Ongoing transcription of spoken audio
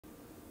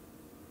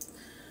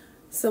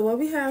So what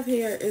we have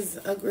here is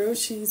a grilled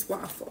cheese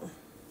waffle.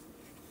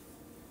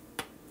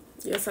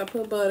 Yes, I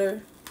put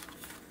butter.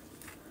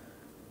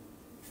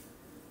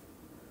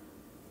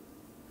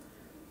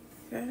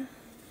 Okay.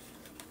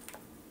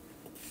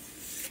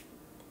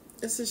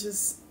 This is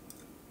just,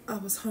 I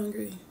was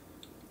hungry.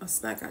 A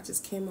snack I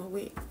just came up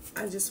with.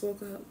 I just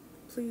woke up.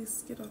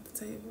 Please get off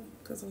the table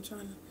because I'm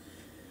trying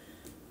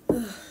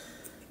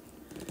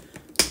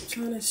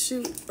to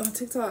shoot on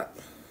TikTok.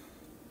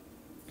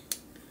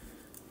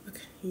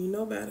 Okay, you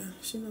know better.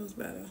 She knows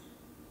better.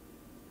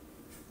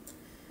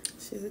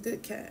 She's a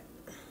good cat.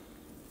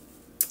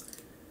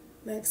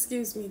 Now,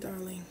 excuse me,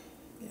 darling.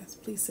 Yes,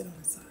 please sit on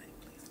the side,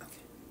 please.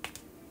 Okay.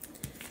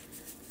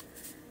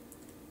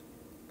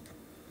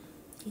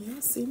 Can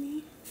y'all see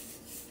me?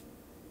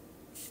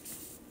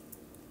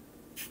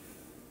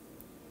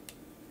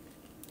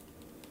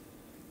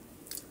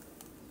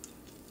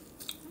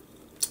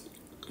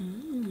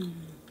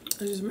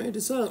 I just made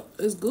this up.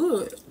 It's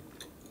good.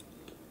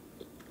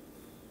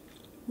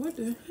 What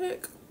the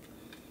heck?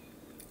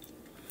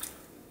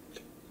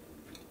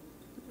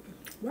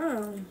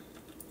 Wow.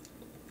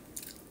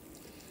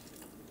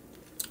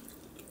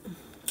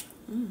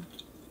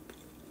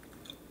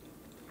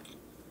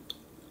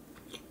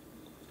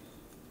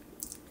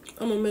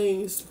 I'm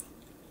amazed.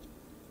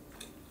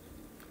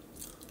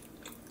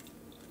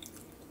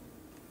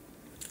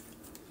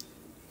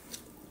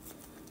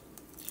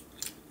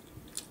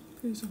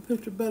 Here's a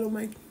picture better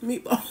my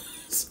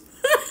meatballs.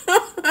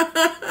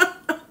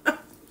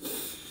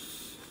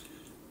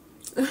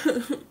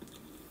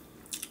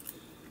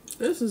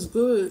 This is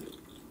good.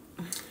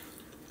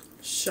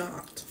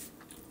 Shocked.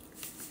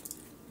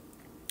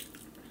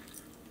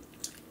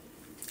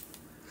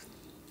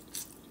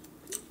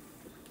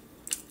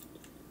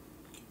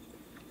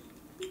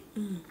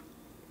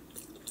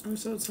 I'm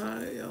so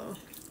tired, y'all.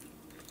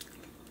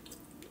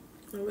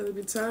 I'd rather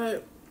be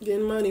tired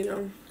getting money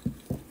though.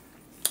 I'll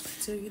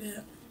tell you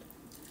that.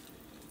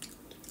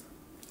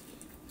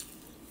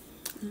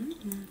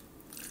 I'm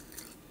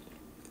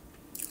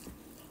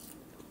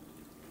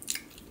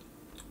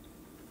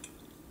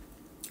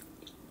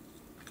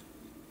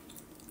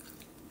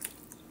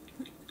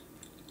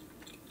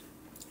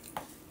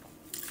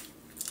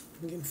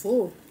getting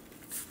full.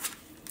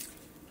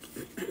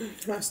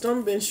 My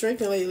stomach been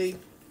shrinking lately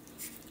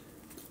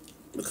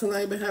because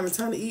I ain't been having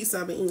time to eat,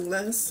 so I've been eating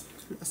less.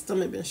 My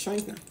stomach been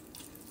shrinking.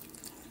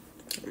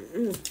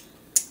 We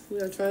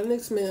gotta try the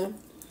next meal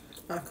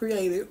I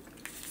created.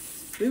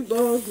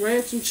 Meatballs,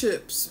 ranch, and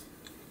chips.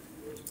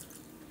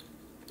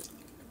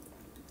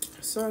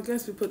 So I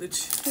guess we put the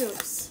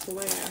chips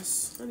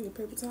last. I need a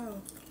paper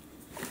towel.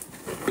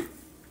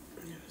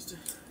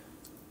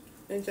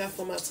 Thank y'all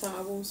for my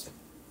towels.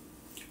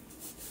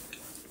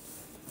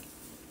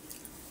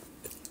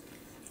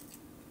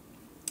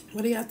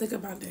 What do y'all think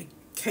about that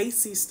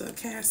Casey stuff,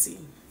 Cassie?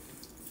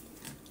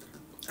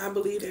 I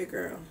believe that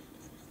girl.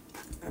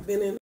 I've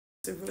been in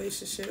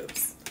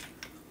relationships.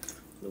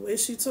 The way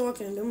she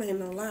talking, them ain't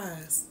no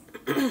lies.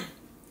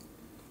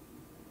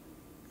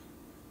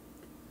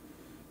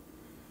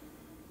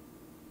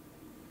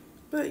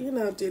 But you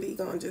know, Diddy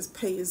gonna just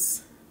pay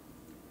his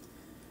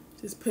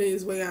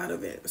way out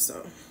of it.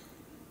 So,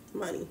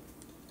 money.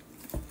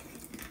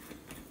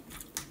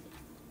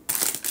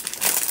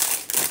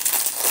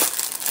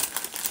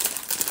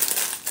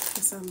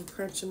 Guess I'm gonna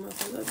crunch him up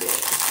a little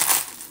bit.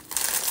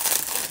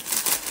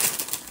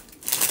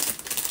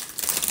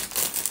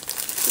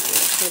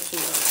 Crunch him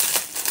up.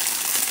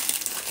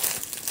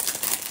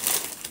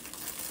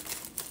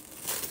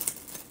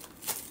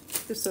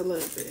 Just a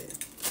little bit.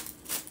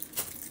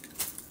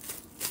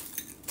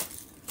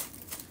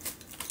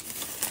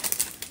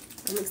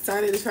 I'm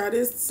excited to try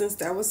this since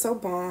that was so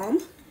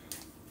bomb.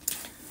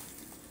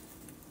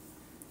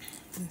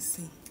 Let's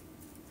see.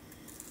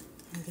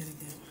 Let me get a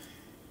good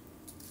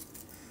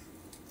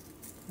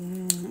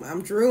one.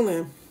 I'm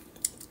drooling.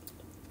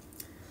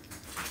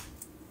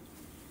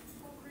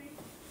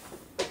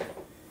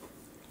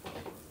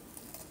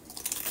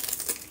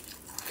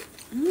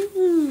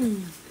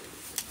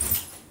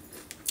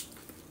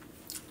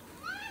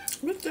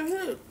 What the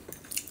heck?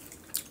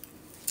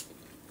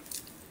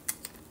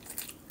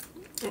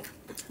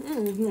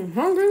 I'm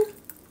hungry.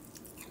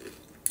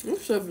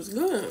 This stuff is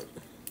good.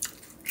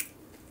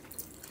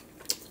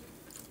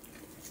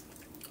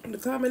 The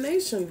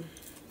combination.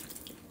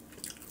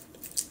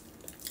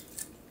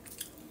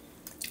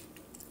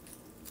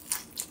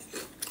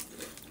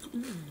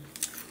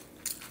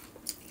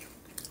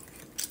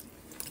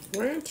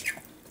 Ranch.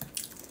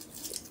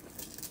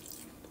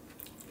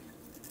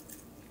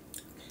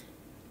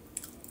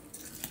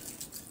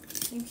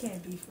 You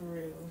can't be for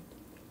real.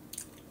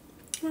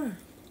 Why?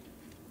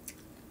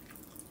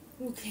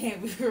 You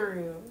can't be for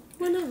real.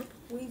 Why not?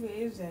 What even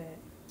is that?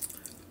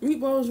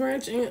 Meatballs,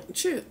 ranch, and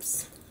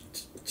chips.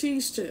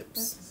 Cheese chips.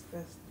 That's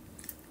disgusting.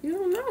 You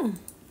don't know.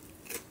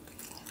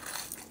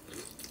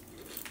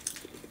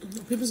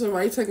 People say,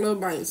 why you take no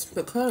bites?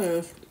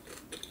 Because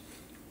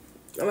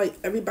I like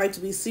every bite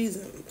to be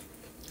seasoned.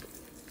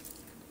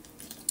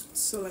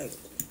 So, like,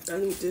 I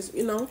need this,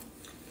 you know.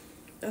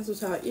 That's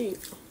just how I eat.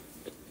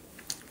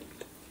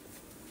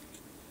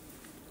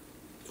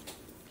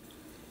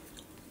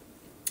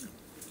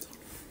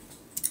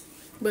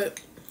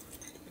 But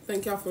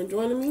thank y'all for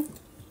joining me.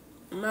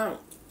 I'm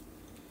out.